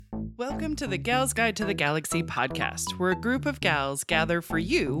Welcome to the Gals Guide to the Galaxy podcast, where a group of gals gather for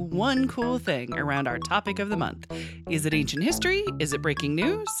you one cool thing around our topic of the month. Is it ancient history? Is it breaking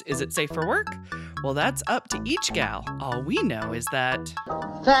news? Is it safe for work? Well, that's up to each gal. All we know is that...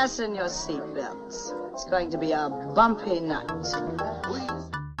 Fasten your seatbelts. It's going to be a bumpy night.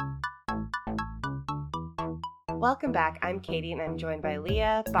 Welcome back. I'm Katie, and I'm joined by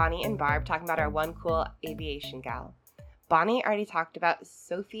Leah, Bonnie, and Barb talking about our one cool aviation gal. Bonnie already talked about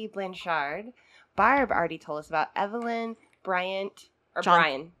Sophie Blanchard. Barb already told us about Evelyn Brian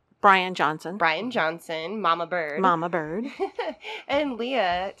Johnson, Mama Bird. And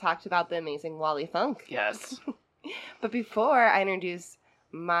Leah talked about the amazing Wally Funk. Yes. But before I introduce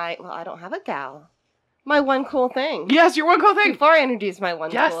I don't have a gal. My one cool thing. Yes, your one cool thing. Before I introduce my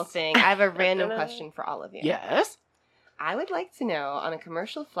one cool thing, I have a random question for all of you. Yes. I would like to know, on a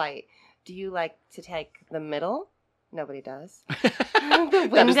commercial flight, do you like to take the middle? Nobody does. The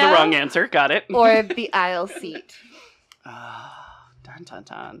window, that is the wrong answer. Got it. Or the aisle seat. Dun, dun,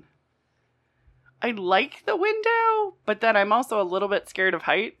 dun. I like the window, but then I'm also a little bit scared of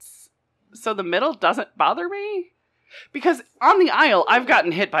heights. So the middle doesn't bother me. Because on the aisle, I've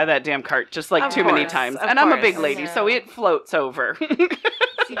gotten hit by that damn cart just like too many times. And I'm a big lady, so it floats over.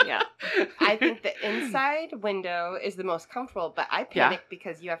 Yeah. I think the inside window is the most comfortable, but I panic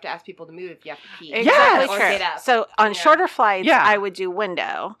because you have to ask people to move if you have to pee. Exactly or true. get up. So on shorter flights, I would do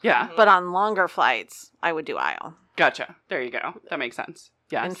window. Yeah. But on longer flights, I would do aisle. Gotcha. There you go. That makes sense.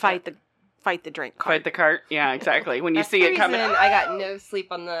 Yeah. And fight the drink cart. Fight the cart. Yeah, exactly. When you see it coming. I got no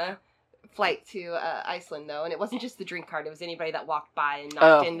sleep on the flight to Iceland, though, and it wasn't just the drink cart. It was anybody that walked by and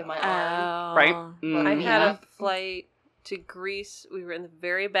knocked into my arm. Right? Mm-hmm. I had a flight to Greece. We were in the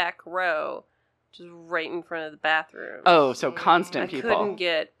very back row, just right in front of the bathroom. Oh, so constant people. I couldn't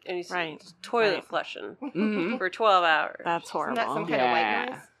get any toilet flushing for 12 hours. That's horrible. Isn't that some kind of white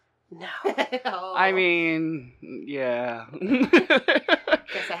noise? No. Oh. I mean, yeah.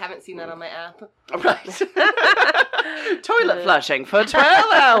 Guess I haven't seen that on my app. Right. Toilet flushing for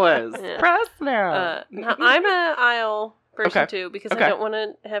 12 hours. Yeah. Press now. Now, I'm an aisle person too, because I don't want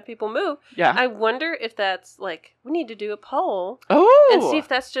to have people move. Yeah. I wonder if that's like, we need to do a poll. Oh. And see if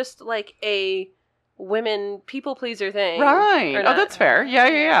that's just like a women people pleaser thing. Right. Oh, that's fair.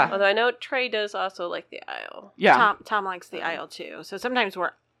 Yeah. Although I know Trey does also like the aisle. Yeah. Tom likes the aisle too. So sometimes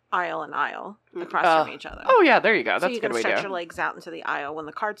we're aisle and aisle across from each other. Oh, yeah. There you go. So That's you a good way can to stretch do. your legs out into the aisle when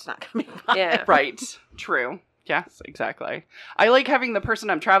the cart's not coming by. Yeah. Right. True. Yes, exactly. I like having the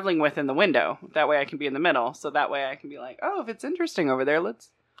person I'm traveling with in the window. That way I can be in the middle. So that way I can be like, oh, if it's interesting over there, let's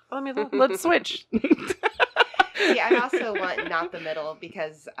switch. See, I also want not the middle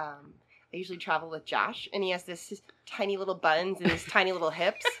because I usually travel with Josh, and he has this tiny little buns and his tiny little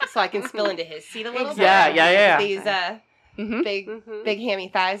hips, so I can spill into his seat a little bit. Yeah. These big hammy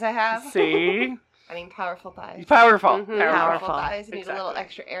thighs I have. See? I mean, powerful thighs. Powerful Thighs. You need a little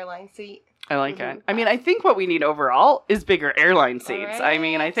extra airline seat. I like it. I mean, I think what we need overall is bigger airline seats. Right. I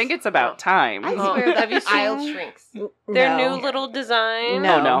mean, I think it's about time. I swear Have you the aisle seen shrinks. their new little design?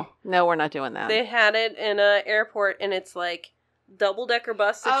 No. No, we're not doing that. They had it in an airport, and it's like double-decker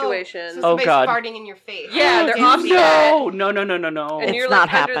bus situation. So somebody's farting in your face. Yeah, they're off No. And It's you're not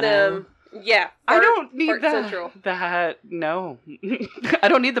like under happening. them. Yeah. I don't need Fart that. Central. No. I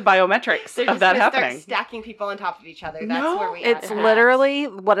don't need the biometrics They're of just that gonna happening. Start stacking people on top of each other. That's No, where we It's at. literally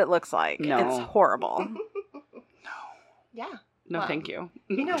what it looks like. No. It's horrible. Yeah. No, Well, thank you.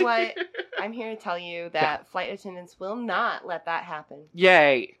 You know what? I'm here to tell you that flight attendants will not let that happen.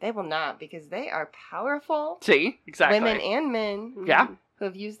 Yay. They will not, because they are powerful See? Exactly. women and men Yeah. who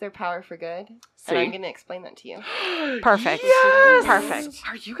have used their power for good. See? And I'm going to explain that to you. Perfect. Yes! Perfect.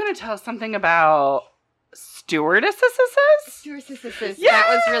 Are you going to tell us something about stewardesses? Stewardesses. Yay! That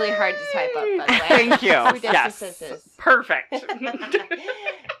was really hard to type up, by the way. Thank you. Yes. Stewardesses. Perfect.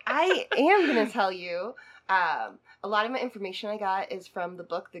 I am going to tell you, a lot of my information I got is from the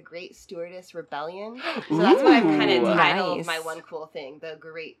book, The Great Stewardess Rebellion. So that's what I've kind of Ooh. titled Nice. my one cool thing, The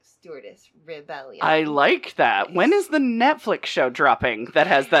Great Stewardess Rebellion. I like that. When is the Netflix show dropping that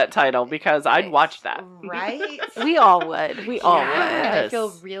has that title? Because I'd watch that. Right? We all would. We all And would. I Yes. feel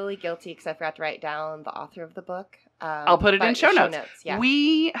really guilty because I forgot to write down the author of the book. I'll put it in but show notes. Yeah.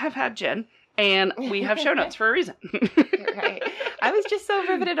 We have had Jen, and we have show notes for a reason. Right. I was just so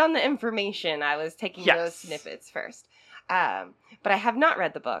riveted on the information. I was taking those snippets first. But I have not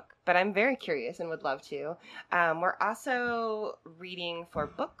read the book. but I'm very curious and would love to. We're also reading for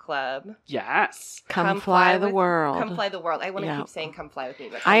book club. Yes. Come fly the with- world. Come fly the world. I want to Yeah. keep saying come fly with me.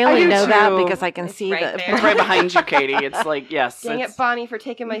 But I I only do know that too. because I can It's see right the. there. It's right behind you, Katie. It's like, yes. Dang it's... it, Bonnie, for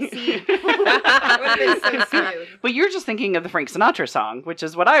taking my seat. That would have been so smooth. But you're just thinking of the Frank Sinatra song, which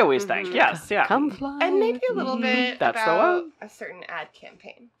is what I always think. Yes, yeah. Come fly. And maybe a little with bit That's the about one. a certain ad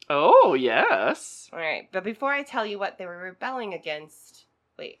campaign. Oh, yes. All right, but before I tell you what they were rebelling against,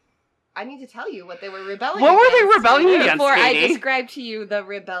 wait, I need to tell you what they were rebelling What against. were they rebelling against, Before I Katie? describe to you the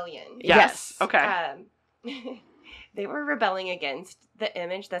rebellion. Yes. Okay. They were rebelling against the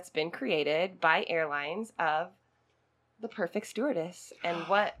image that's been created by airlines of the perfect stewardess and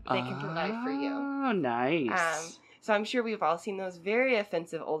what they can provide for you. Oh, nice. So I'm sure we've all seen those very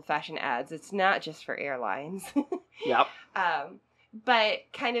offensive old-fashioned ads. It's not just for airlines. Yep. But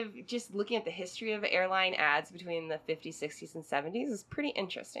kind of just looking at the history of airline ads between the 50s, 60s, and 70s is pretty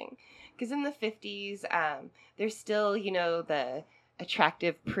interesting. Because in the 50s, there's still, the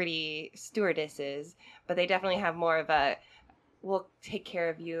attractive, pretty stewardesses, but they definitely have more of a, we'll take care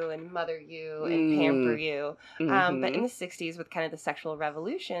of you and mother you and pamper you. But in the 60s, with kind of the sexual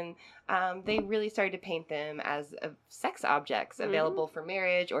revolution, they really started to paint them as sex objects available for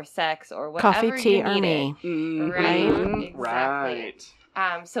marriage or sex or whatever Coffee, tea, you or needed. me. Right? Exactly.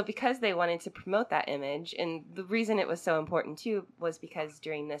 Right. So because they wanted to promote that image, and the reason it was so important too was because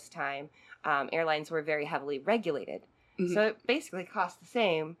during this time, airlines were very heavily regulated. So it basically cost the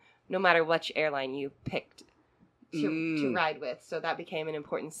same no matter which airline you picked to ride with. So that became an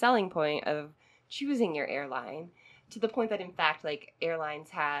important selling point of choosing your airline, to the point that in fact, like, airlines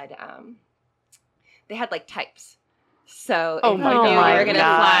had they had like types. So if you were gonna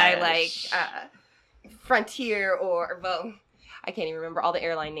fly like Frontier or, well, I can't even remember all the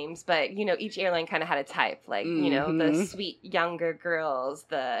airline names, but each airline kind of had a type, like the sweet younger girls,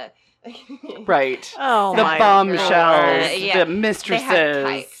 the Right. Oh, the my bombshells, yeah. the mistresses. They had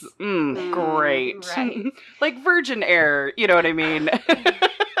types. Great. Right. Like Virgin Air, you know what I mean?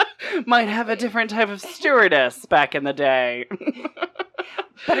 Might have a different type of stewardess back in the day.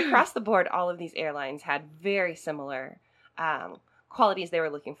 But across the board, all of these airlines had very similar qualities they were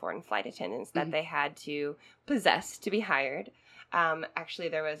looking for in flight attendants that they had to possess to be hired. Actually,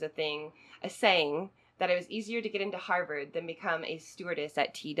 there was a saying that it was easier to get into Harvard than become a stewardess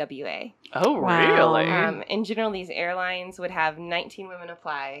at TWA. Oh, Wow. really? In general, these airlines would have 19 women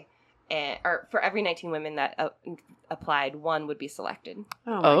apply, or for every 19 women that applied, one would be selected.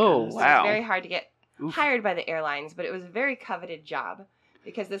 Oh, my Oh, goodness. So wow. it was very hard to get Oof. hired by the airlines, but it was a very coveted job,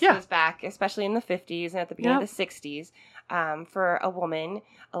 because this Yeah. was back, especially in the 50s and at the beginning of the 60s, for a woman.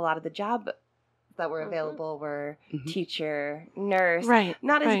 A lot of the jobs that were available were teacher, nurse, Right.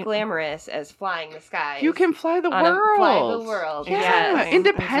 not as right. glamorous as flying the skies. You can fly the on world. a fly the world. Yeah, Yes.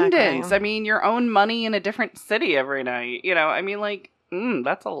 independence. Exactly. I mean, your own money in a different city every night. I mean, like,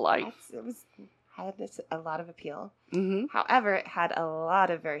 that's a life. It had a lot of appeal. Mm-hmm. However, it had a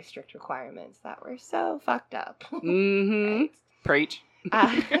lot of very strict requirements that were so fucked up. Mm-hmm. Right? Preach.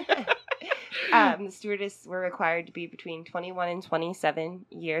 The stewardess were required to be between 21 and 27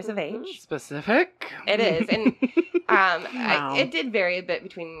 years of age. Specific. It is, and Wow. it did vary a bit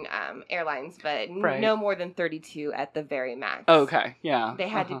between airlines, but Right. no more than 32 at the very max. Okay, yeah. They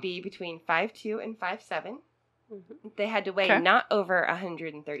had to be between 5'2" and 5'7". Mm-hmm. They had to weigh Okay. not over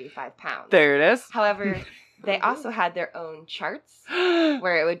 135 pounds. There it is. However, they also had their own charts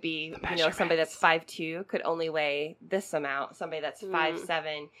where it would be, somebody that's 5'2" could only weigh this amount. Somebody that's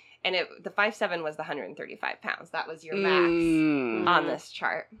 5'7", and the 5'7" was the 135 pounds. That was your max on this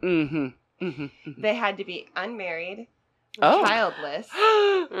chart. Mm-hmm. Mm-hmm. They had to be unmarried, Oh. childless.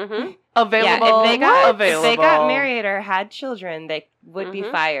 Available. Yeah, if available. they got married or had children, they would be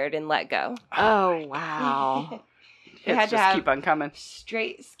fired and let go. Oh, wow. They Hits had to just have keep on coming.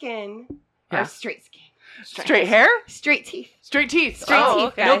 straight skin, Yeah. or straight skin, Straight hair? straight teeth, Straight teeth. Straight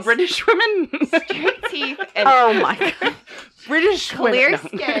teeth, No guys. British women? straight teeth, and Oh, my God. British clear women.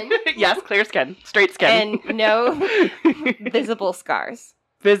 skin, Yes, clear skin. Straight skin. and no visible scars.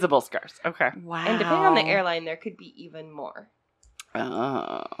 Visible scars. Okay. Wow. And depending on the airline, there could be even more.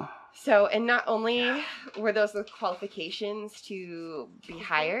 Oh. So, and not only were those the qualifications to be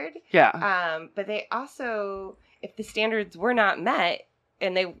hired, Yeah. but they also, if the standards were not met,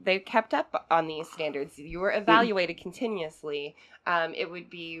 and they kept up on these standards, you were evaluated continuously,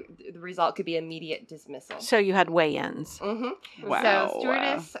 the result could be immediate dismissal. So you had weigh-ins. Mm-hmm. Wow. So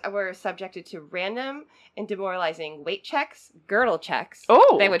stewardess were subjected to random and demoralizing weight checks, girdle checks.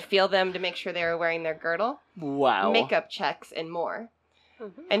 Oh. They would feel them to make sure they were wearing their girdle, Wow. makeup checks, and more.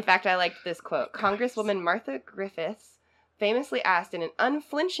 In fact, I liked this quote. Congresswoman Martha Griffiths famously asked in an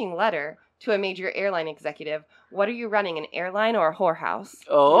unflinching letter to a major airline executive, "What are you running, an airline or a whorehouse?"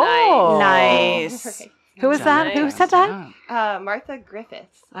 Oh. Nice. Right. Who was that? Who Nice. said that? Martha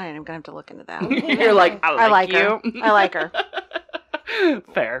Griffiths. I am gonna have to look into that. You're like, I like her. you. I like her.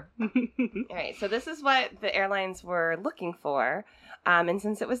 Fair. All right, so this is what the airlines were looking for. And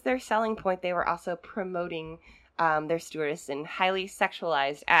since it was their selling point, they were also promoting their stewardess in highly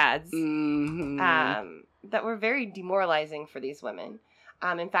sexualized ads that were very demoralizing for these women.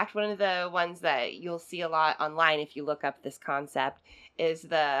 In fact, one of the ones that you'll see a lot online if you look up this concept is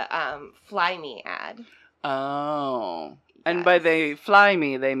the Fly Me ad. Oh. And by they fly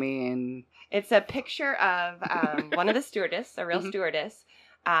me, they mean... It's a picture of one of the stewardess, a real stewardess,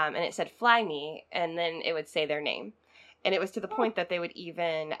 and it said "Fly Me," and then it would say their name. And it was to the point that they would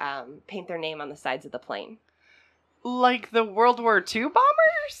even paint their name on the sides of the plane. Like the World War II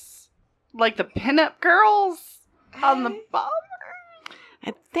bombers? Like the pinup girls on the bomber?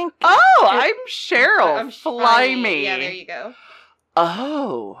 I think. Oh, I'm Cheryl. I'm Fly me. Yeah, there you go.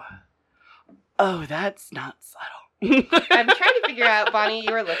 Oh. Oh, that's not subtle. I'm trying to figure out, Bonnie,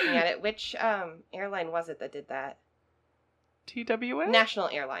 you were looking at it. Which airline was it that did that? TWA? National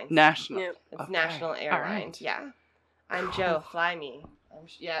Airlines. National. Yep. It's Okay. National Airlines. right. Yeah. I'm Joe. Fly me.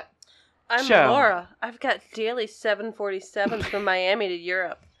 Yeah. I'm Show. Laura. I've got daily 747s from Miami to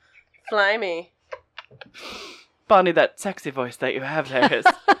Europe. Fly me. Bonnie, that sexy voice that you have there is...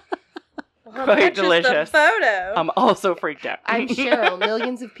 Well, Quite that's delicious. Just a photo. I'm also freaked out. I'm Cheryl.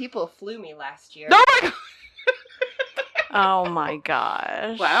 Millions of people flew me last year. Oh my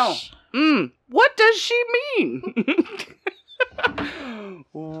god! Oh my gosh. Wow. What does she mean?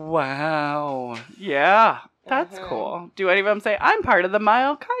 Wow. Yeah. That's cool. Do any of them say, I'm part of the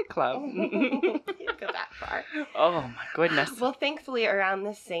Mile Kai Club? You didn't go that far. Oh my goodness. Well, thankfully, around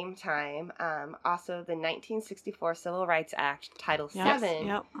the same time, also the 1964 Civil Rights Act, Title VII,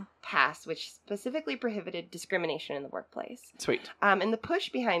 Yep. passed, which specifically prohibited discrimination in the workplace. Sweet. And the push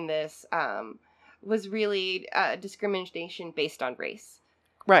behind this was really discrimination based on race.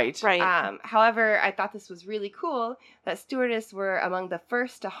 Right. Right. However, I thought this was really cool that stewardesses were among the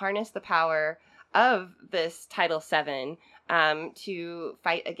first to harness the power of this Title VII to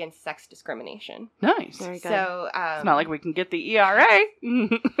fight against sex discrimination. Nice. Very good. So It's not like we can get the ERA. in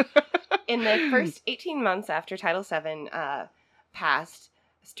the first 18 months after Title VII passed,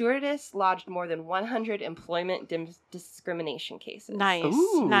 stewardess lodged more than 100 employment discrimination cases. Nice.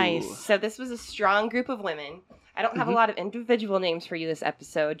 Ooh. Nice. So this was a strong group of women. I don't have a lot of individual names for you this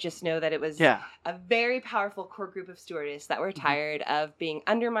episode. Just know that it was Yeah. a very powerful core group of stewardesses that were tired of being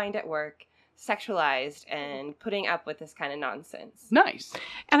undermined at work, sexualized, and putting up with this kind of nonsense. Nice.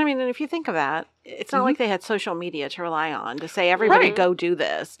 And I mean, and if you think of that, it's not like they had social media to rely on to say, everybody Right. go do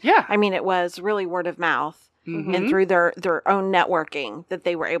this. Yeah. I mean, it was really word of mouth and through their own networking that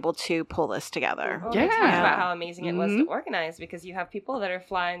they were able to pull this together. Well, they talked Yeah. about how amazing it was to organize because you have people that are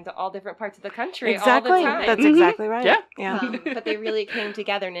flying to all different parts of the country Exactly. all the time. That's exactly right. Yeah. Yeah. But they really came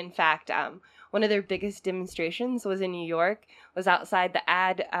together, and in fact, one of their biggest demonstrations was in New York, was outside the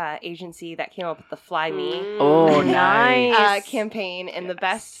ad agency that came up with the Fly Me Oh, nice. campaign, and the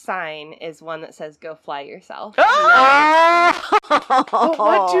best sign is one that says, "Go fly yourself." But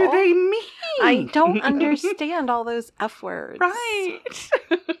what do they mean? I don't understand all those F words. Right.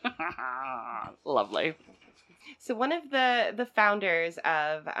 Lovely. So one of the founders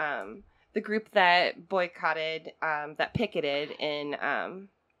of the group that boycotted, that picketed in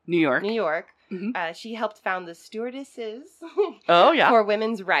New York. New York, Mhm. she helped found the Stewardesses Oh, yeah. for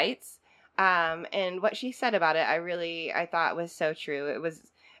women's rights. And what she said about it, I thought was so true. It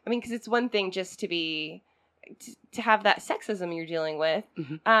was, I mean, because it's one thing just to have that sexism you're dealing with,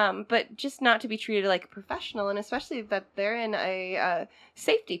 but just not to be treated like a professional, and especially that they're in a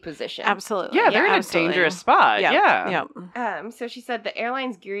safety position. Absolutely. Yeah, they're in absolutely. a dangerous spot. Yeah. So she said the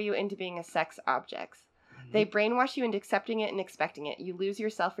airlines gear you into being a sex object. They brainwash you into accepting it and expecting it. You lose your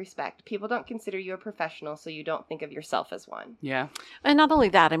self-respect. People don't consider you a professional, so you don't think of yourself as one. Yeah. And not only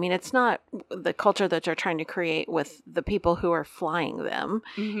that, I mean, it's not the culture that they're trying to create with the people who are flying them.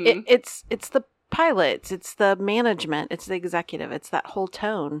 It's the pilots, it's the management, it's the executive, it's that whole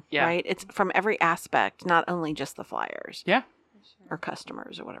tone, right? It's from every aspect, not only just the flyers. Yeah. Or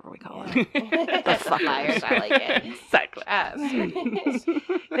customers, or whatever we call it. The flyers, I like it. Exactly.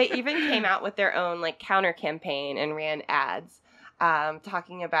 They even came out with their own like counter campaign and ran ads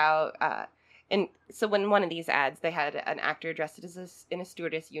talking about and so when one of these ads they had an actor dressed as in a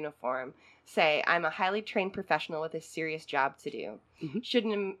stewardess uniform say, "I'm a highly trained professional with a serious job to do. Should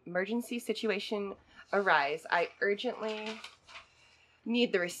an emergency situation arise, I urgently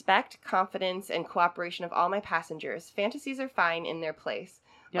Need the respect, confidence, and cooperation of all my passengers. Fantasies are fine in their place.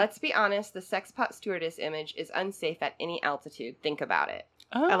 Yep. Let's be honest, the sexpot stewardess image is unsafe at any altitude. Think about it.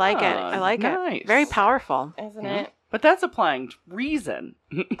 Oh, I like it. I like nice. it. Very powerful. Isn't Mhm. it? But that's applying reason.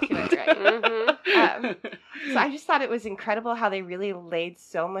 That's right. So I just thought it was incredible how they really laid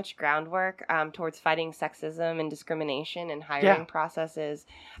so much groundwork towards fighting sexism and discrimination and hiring processes.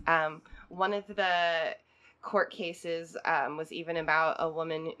 One of the court cases was even about a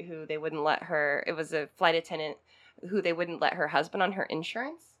woman who they wouldn't let her, it was a flight attendant who they wouldn't let her husband on her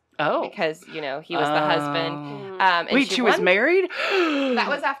insurance. Oh. Because, he was the husband. And Wait, she was married? That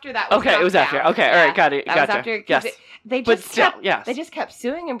was after that. Okay, it was after. down. Okay, all right, got it. That Gotcha. was after. Yes. They But just still, kept, yes. They just kept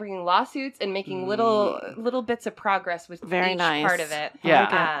suing and bringing lawsuits and making little bits of progress with Very each nice. part of it.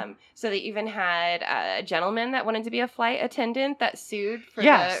 Yeah. So they even had a gentleman that wanted to be a flight attendant that sued for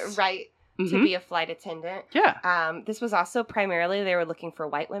Yes. the right to be a flight attendant. Yeah. This was also primarily they were looking for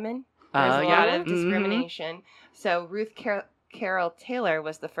white women. There's a lot of discrimination. So Ruth Carol Taylor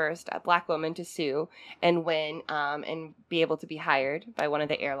was the first black woman to sue and win and be able to be hired by one of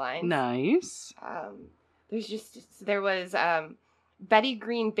the airlines. Nice. There was Betty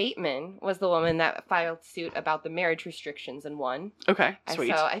Green Bateman was the woman that filed suit about the marriage restrictions and won. Okay, sweet.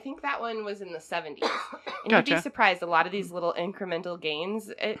 So I think that one was in the 70s. And you'd Gotcha. be surprised, a lot of these little incremental gains,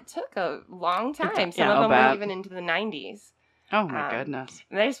 it took a long time. Some Yeah, of I'll them bet. were even into the 90s. Oh, my goodness.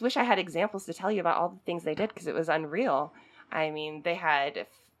 And I just wish I had examples to tell you about all the things they did because it was unreal. I mean, they had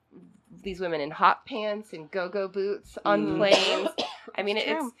these women in hot pants and go-go boots on planes. I mean,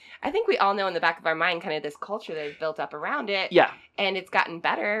 I think we all know in the back of our mind kind of this culture they've built up around it. Yeah. And it's gotten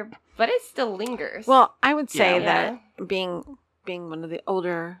better, but it still lingers. Well, I would say Yeah. that being one of the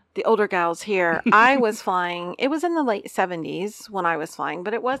older gals here, I was flying. It was in the late 70s when I was flying,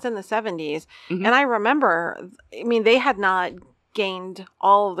 but it was in the 70s. Mhm. And I remember, I mean, they had not gained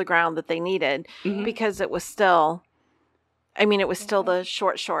all of the ground that they needed Mhm. because it was still, I mean, it was still the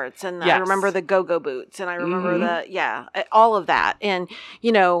short shorts, and I Yes. remember the go-go boots, and I remember all of that, and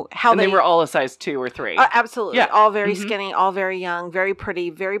how And they were all a size 2 or 3. absolutely, Yeah. all very Mhm. skinny, all very young, very pretty,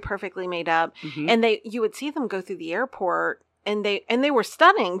 very perfectly made up, Mhm. and you would see them go through the airport, and they were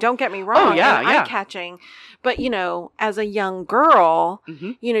stunning. Don't get me wrong, yeah, and yeah. eye-catching, but as a young girl,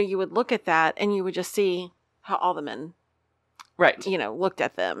 Mhm. you would look at that, and you would just see how all the men, Right. looked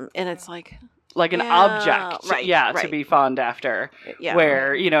at them, and it's like. Like an Yeah, object, right, to right. be fond after. Yeah.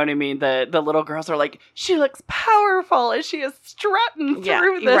 Where, you know what I mean? The little girls are like, she looks powerful as she is strutting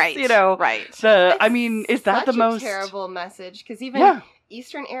through this, right, right. Is that the most... a terrible message? Because even Yeah.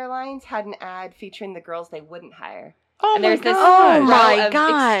 Eastern Airlines had an ad featuring the girls they wouldn't hire. Oh, And my there's this gosh. row my of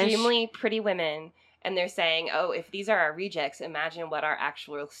gosh. extremely pretty women, and they're saying, "Oh, if these are our rejects, imagine what our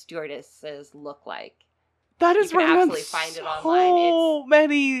actual stewardesses look like." That is You can right on absolutely find it so online.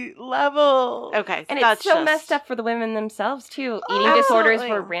 many levels. Okay, And that's it's so just- messed up for the women themselves too. Oh, Eating disorders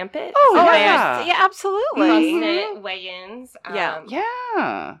absolutely. were rampant. Oh, So yeah. there's yeah, absolutely. constant weigh-ins. Yeah.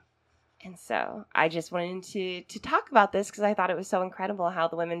 Yeah. And so I just wanted to talk about this because I thought it was so incredible how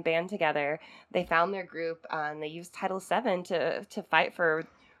the women band together. They found their group and they used Title VII to fight for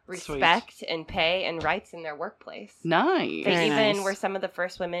respect and pay and rights in their workplace. Nice. They Very even nice. were some of the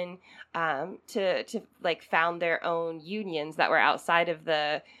first women to found their own unions that were outside of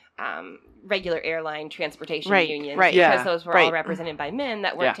the regular airline transportation Right, unions, right. because Yeah, those were right. all represented by men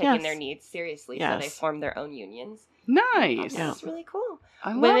that weren't Yeah. taking Yes. their needs seriously, Yes. so they formed their own unions. Nice. Yeah. It's really cool. I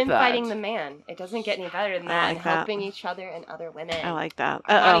love Women that. fighting the man. It doesn't get any better than I that. like And that. helping each other and other women. I like that.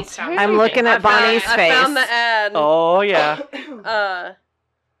 Bonnie's found I'm something. looking at Bonnie's I face. found the ad. Oh, yeah.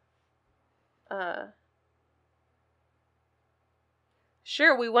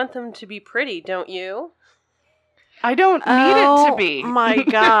 Sure, we want them to be pretty, don't you? I don't need it to be. My I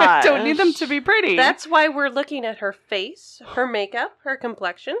gosh. don't need them to be pretty. That's why we're looking at her face, her makeup, her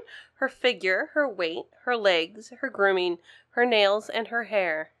complexion, her figure, her weight, her legs, her grooming, her nails, and her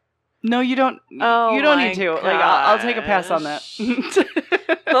hair. No, you don't. Oh, you don't my need to. Like, I'll take a pass on that.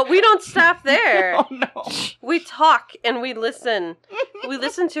 But we don't stop there. Oh no! We talk and we listen. We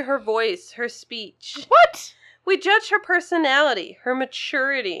listen to her voice, her speech. What? We judge her personality, her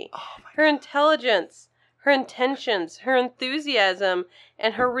maturity, her intelligence, her intentions, her enthusiasm,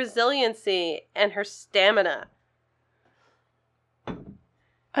 and her resiliency and her stamina.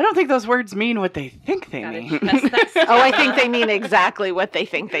 I don't think those words mean what they think they Gotta mean. test that Oh, I think they mean exactly what they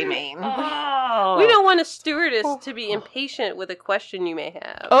think they mean. Oh. We don't want a stewardess to be impatient with a question you may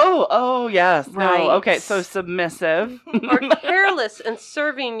have. Oh, yes. Right. No. Okay, so submissive. Or careless in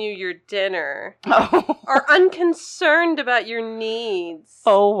serving you your dinner. Oh. Or unconcerned about your needs.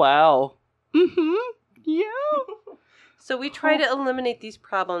 Oh, wow. Mm-hmm. Yeah. So we try to eliminate these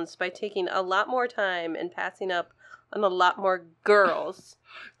problems by taking a lot more time and passing up on a lot more girls.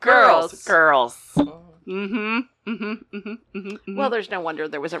 Girls. Well, there's no wonder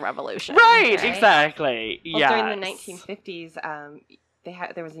there was a revolution. Right, exactly. Well, Yes. during the 1950s,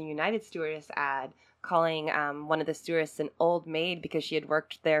 there was a United Stewardess ad calling one of the stewardess an old maid because she had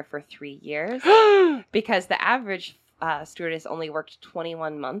worked there for 3 years. Because the average stewardess only worked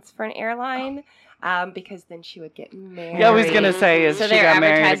 21 months for an airline. Because then she would get married. Yeah, I was going to say, is so she got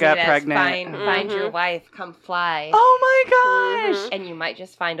married or got pregnant? Find your wife, come fly. Oh my gosh. And you might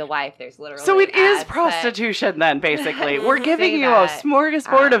just find a wife. There's literally So it is ads prostitution then, basically. We're giving say you a that.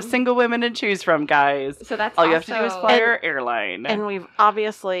 smorgasbord of single women to choose from, guys. So that's all you have to do is also- fly our airline. And we've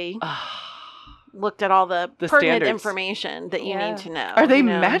obviously looked at all the pertinent standards. information that you need to know. Are they you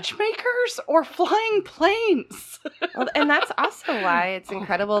know? matchmakers or flying planes? Well, and that's also why it's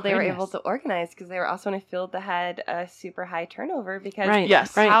incredible they were goodness. able to organize, because they were also in a field that had a super high turnover. Because Right.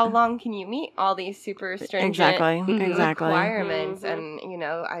 Yes. Right. how long can you meet all these super stringent Exactly. requirements? And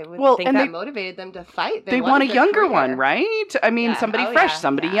I would Well, think and that they- motivated them to fight. They want a wanted younger career. one, right? I mean, Yeah. somebody Oh, fresh, yeah.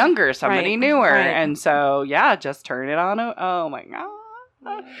 somebody Yeah. younger, somebody Right. newer. Right. And so, yeah, just turn it on. Oh, my God.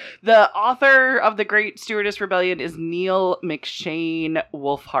 The author of The Great Stewardess Rebellion is Nell McShane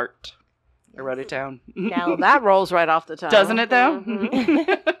Wulfhart. I wrote it down. Nell. Well, that rolls right off the tongue. Doesn't it, though?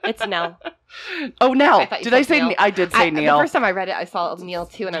 It's Nell. Oh, Nell. I thought you Did I said say Neil. I did say Neil. The first time I read it, I saw Neil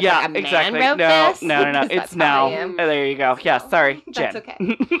too, and I was Yeah, like, a man exactly. wrote No. this? It's That's Nell. how I am. Oh, there you go. Yes, sorry, Jen. That's okay.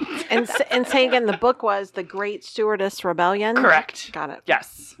 And say again, the book was The Great Stewardess Rebellion? Correct. Got it.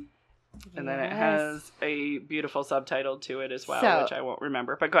 Yes. And then it Yes. has a beautiful subtitle to it as well, So- which I won't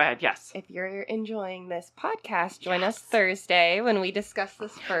remember. But go ahead. Yes. If you're enjoying this podcast, join us Thursday when we discuss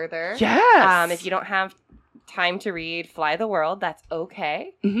this further. Yes. If you don't have time to read Fly the World, that's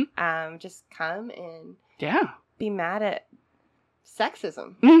okay. Just come and Yeah. be mad at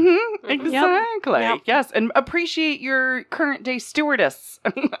sexism. Mm-hmm. Exactly. Yep. Yes. And appreciate your current day stewardess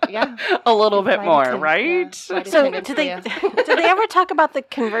Yeah. a little bit Flight more, attendant, right? yeah. Flight So attendant do for they you. do they ever talk about the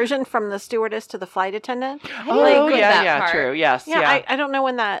conversion from the stewardess to the flight attendant? Oh, Like, yeah, that yeah, part. true. Yes. Yeah, Yeah. I don't know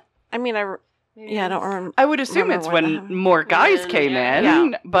when that. I mean, I don't remember. I would assume remember it's when when that happened. more guys When- came in.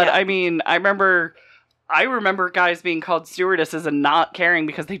 Yeah. But Yeah. I mean, I remember guys being called stewardesses and not caring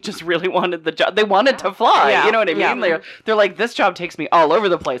because they just really wanted the job. They wanted to fly. Yeah. You know what I mean? Yeah. They're like, this job takes me all over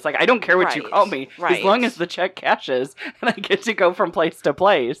the place. Like, I don't care what you Right. call me as Right. long as the check cashes and I get to go from place to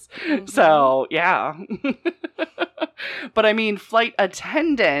place. So, yeah. But I mean, flight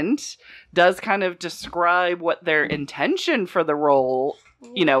attendant does kind of describe what their intention for the role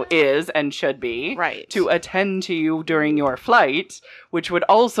is and should be. Right. To attend to you during your flight, which would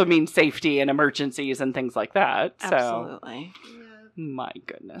also mean safety and emergencies and things like that. So, Absolutely. my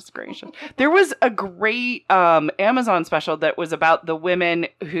goodness gracious. There was a great Amazon special that was about the women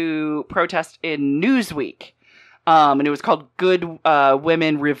who protest in Newsweek. And it was called Good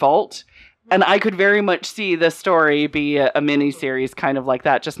Women Revolt. And I could very much see this story be a mini-series kind of like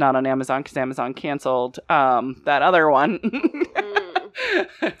that, just not on Amazon because Amazon canceled that other one.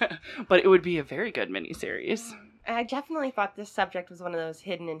 But it would be a very good miniseries. I definitely thought this subject was one of those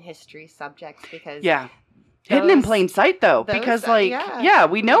hidden in history subjects because Yeah. Hidden in those- plain sight, though, those- because, yeah.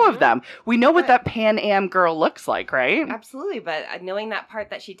 we know of Mhm. them. We know what But- that Pan Am girl looks like, right? Absolutely, but knowing that part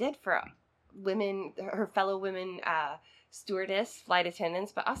that she did for women, her fellow women stewardess, flight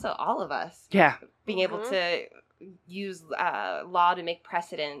attendants, but also all of us, Yeah. being able to use law to make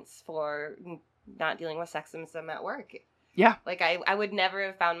precedents for not dealing with sexism at work. Yeah. Like I would never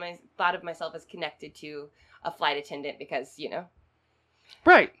have thought of myself as connected to a flight attendant because,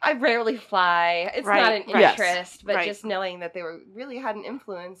 Right. I rarely fly. It's Right, not an right. interest, but Right. just knowing that they really had an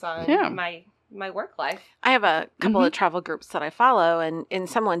influence on Yeah. my work life. I have a couple of travel groups that I follow, and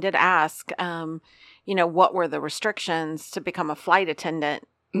someone did ask, what were the restrictions to become a flight attendant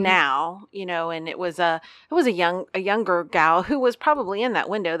now? And it was a younger gal who was probably in that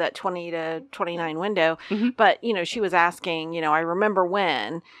window, that 20 to 29 window, Mhm. but she was asking, I remember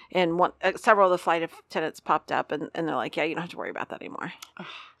when, and several of the flight attendants popped up, and they're like, yeah, you don't have to worry about that anymore.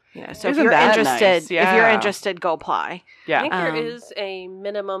 So if Isn't you're that interested, nice? if you're Yeah. interested, go apply. I Yeah. think there Um, is a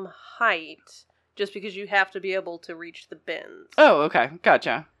minimum height just because you have to be able to reach the bins. Oh, okay.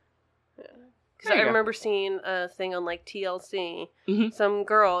 Gotcha. Because There I you go. remember seeing a thing on like TLC. Mhm. Some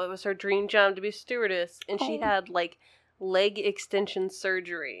girl, it was her dream job to be a stewardess, and she Oh. had like leg extension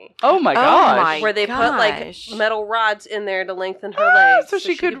surgery Oh, my Oh, gosh. my where they put like gosh. metal rods in there to lengthen her legs so so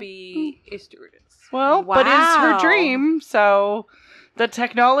she she could- could be a stewardess. Well, but it's her Wow. dream, so The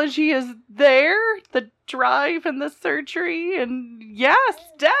technology is there, the drive and the surgery, and yes,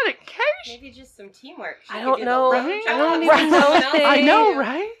 dedication. Maybe just some teamwork. I don't know. Right? I don't even know if they... I know,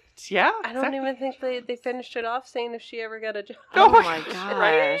 right? Yeah. I don't even think they finished it off saying if she ever got a job. Oh my gosh.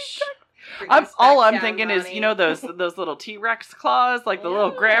 Right? Bring us All back I'm down, thinking is, Bonnie. you know, those little T-Rex claws, like the little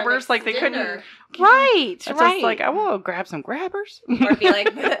grabbers, like they couldn't. Dinner. Right, It's just like, I will grab some grabbers. Or be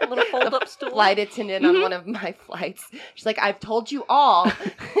like the little fold-up stool. Flight attendant on one of my flights. She's like, I've told you all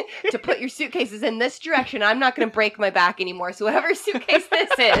to put your suitcases in this direction. I'm not going to break my back anymore. So whatever suitcase this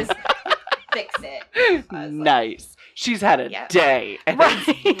is, fix it. I was Nice. She's had a Yeah. day and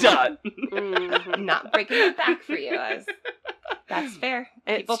it's done. like, not breaking my back for you. That's fair.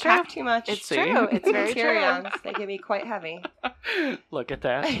 It's People true. pack too much. It's See? true. It's very true. Carry-ons. They get me quite heavy. Look at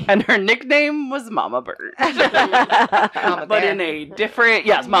that. And her nickname was Mama Bird. Mama But Bear. in a different,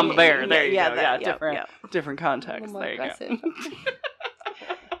 yes, Mama Bear. There you Yeah, go. that- Yeah, yeah, different A context. little more There you go. aggressive.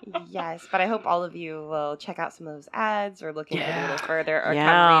 Yes, but I hope all of you will check out some of those ads or look into it a little further or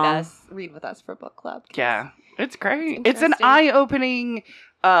Yeah. come read with us for book club. 'cause Yeah, it's great. It's It's an interesting. eye-opening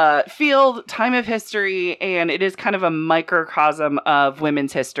field, time of history, and it is kind of a microcosm of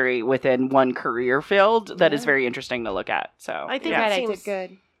women's history within one career field that is Yeah. very interesting to look at. So I think yeah. Right, I seems- did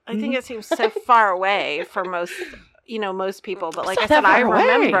good. I think it seems so far away for most people. But like It's I not said, that I far away.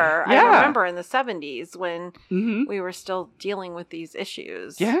 remember. Yeah. I remember in the 70s when Mhm. we were still dealing with these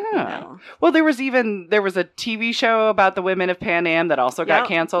issues. Yeah. you know. Well, there was a TV show about the women of Pan Am that also got Yep,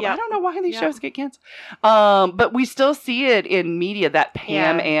 canceled. yep. I don't know why these Yep. shows get canceled. But we still see it in media, that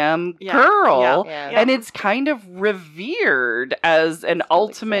Pan Yeah. Am Yeah. girl. Yeah. And it's kind of revered as an Still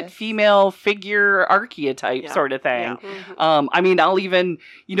ultimate exists. female figure archetype Yeah. sort of thing. Yeah. I mean, I'll even,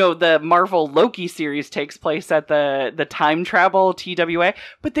 the Marvel Loki series takes place at the time travel TWA,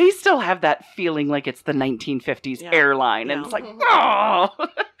 but they still have that feeling like it's the 1950s Yeah. airline. And Yeah. it's like, oh,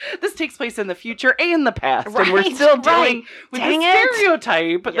 this takes place in the future and the past. And we're Right, still right. dealing with Dang the it.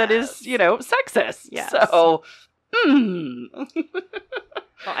 stereotype that is, Yes. sexist. Yes. So,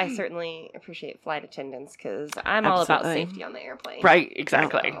 Well, I certainly appreciate flight attendants because I'm all about Absolutely. safety on the airplane. right,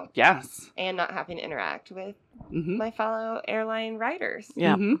 exactly. So- Yes. And not having to interact with Hmm. my fellow airline riders.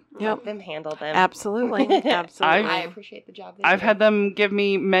 Yeah. Mhm. Yep. Let them handle them. Absolutely. Absolutely. I appreciate the job they I've do. had them give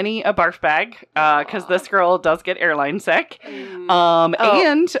me many a barf bag because this girl does get airline sick. Oh,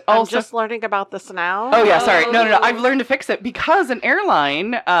 And I'm also, just learning about this now. oh yeah, sorry, no. Oh. I've learned to fix it because an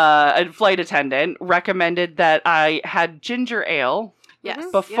airline, a flight attendant recommended that I had ginger ale Yes.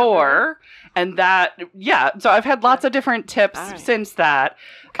 before, and that so I've had lots of different tips All right. since that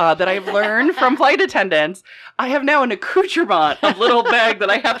I've learned from flight attendants. I have now an accoutrement, a little bag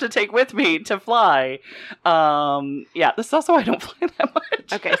that I have to take with me to fly. This is also why I don't fly that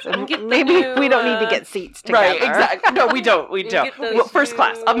much. Okay, so Get the maybe new, we don't need to get seats together. Right, exactly. No, we don't. We You don't. get those Well, first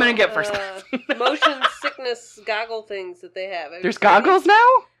class. new, I'm gonna get first class. Motion sickness goggle things that they have. Have you There's seen these? goggles now?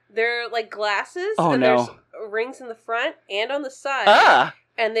 They're like glasses. Oh, and no. There's rings in the front and on the side.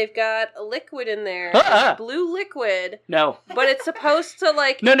 And they've got a liquid in there. Ah. It's blue liquid. No. But it's supposed to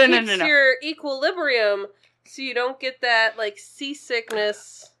No, keeps your equilibrium so you don't get that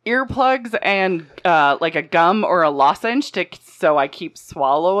seasickness. Earplugs and like a gum or a lozenge so I keep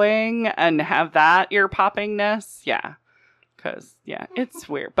swallowing and have that ear poppingness. Yeah. Because, it's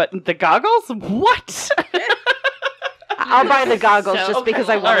weird. But the goggles? What? I'll buy the goggles So just because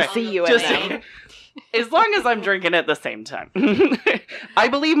I cool. want to Alright, see you in just- them. As long as I'm drinking at the same time. I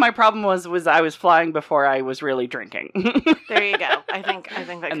believe my problem was I was flying before I was really drinking. There you go. I think that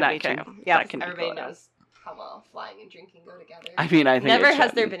And could that be can- true. Yeah. that can Everybody equal it out. knows how well flying and drinking go together. I mean, I think Never it has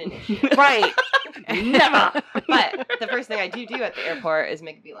should. there been an issue. Right. Never. But the first thing I do at the airport is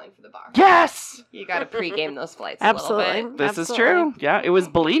make a beeline for the bar. Yes. You got to pregame those flights Absolutely. a little bit. This is true. Yeah, it was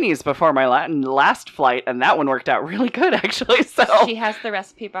Bellini's before my last flight, and that one worked out really good, actually. So She has the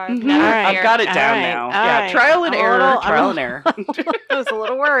recipe bar. Mhm. Never All right. I've got it All down right. now. All Yeah, right. trial and I'm a error, little- trial and error. I was a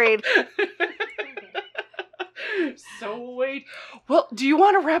little worried. So wait. Well, do you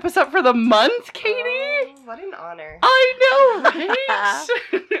want to wrap us up for the month, Katie? Oh, what an honor. I know, right?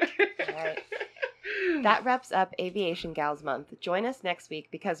 All right. That wraps up Aviation Gals Month. Join us next week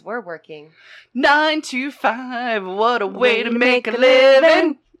because we're working. 9 to 5. What a way to make a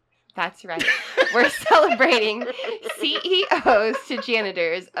living. That's right. We're celebrating CEOs to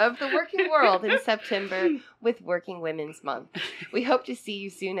janitors of the working world in September with Working Women's Month. We hope to see you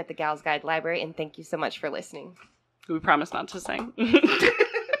soon at the Gals Guide Library, and thank you so much for listening. We promise not to sing.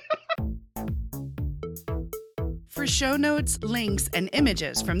 For show notes, links, and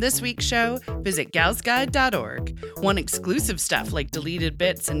images from this week's show, visit galsguide.org. Want exclusive stuff like deleted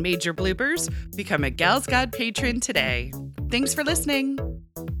bits and major bloopers? Become a Gals Guide patron today. Thanks for listening.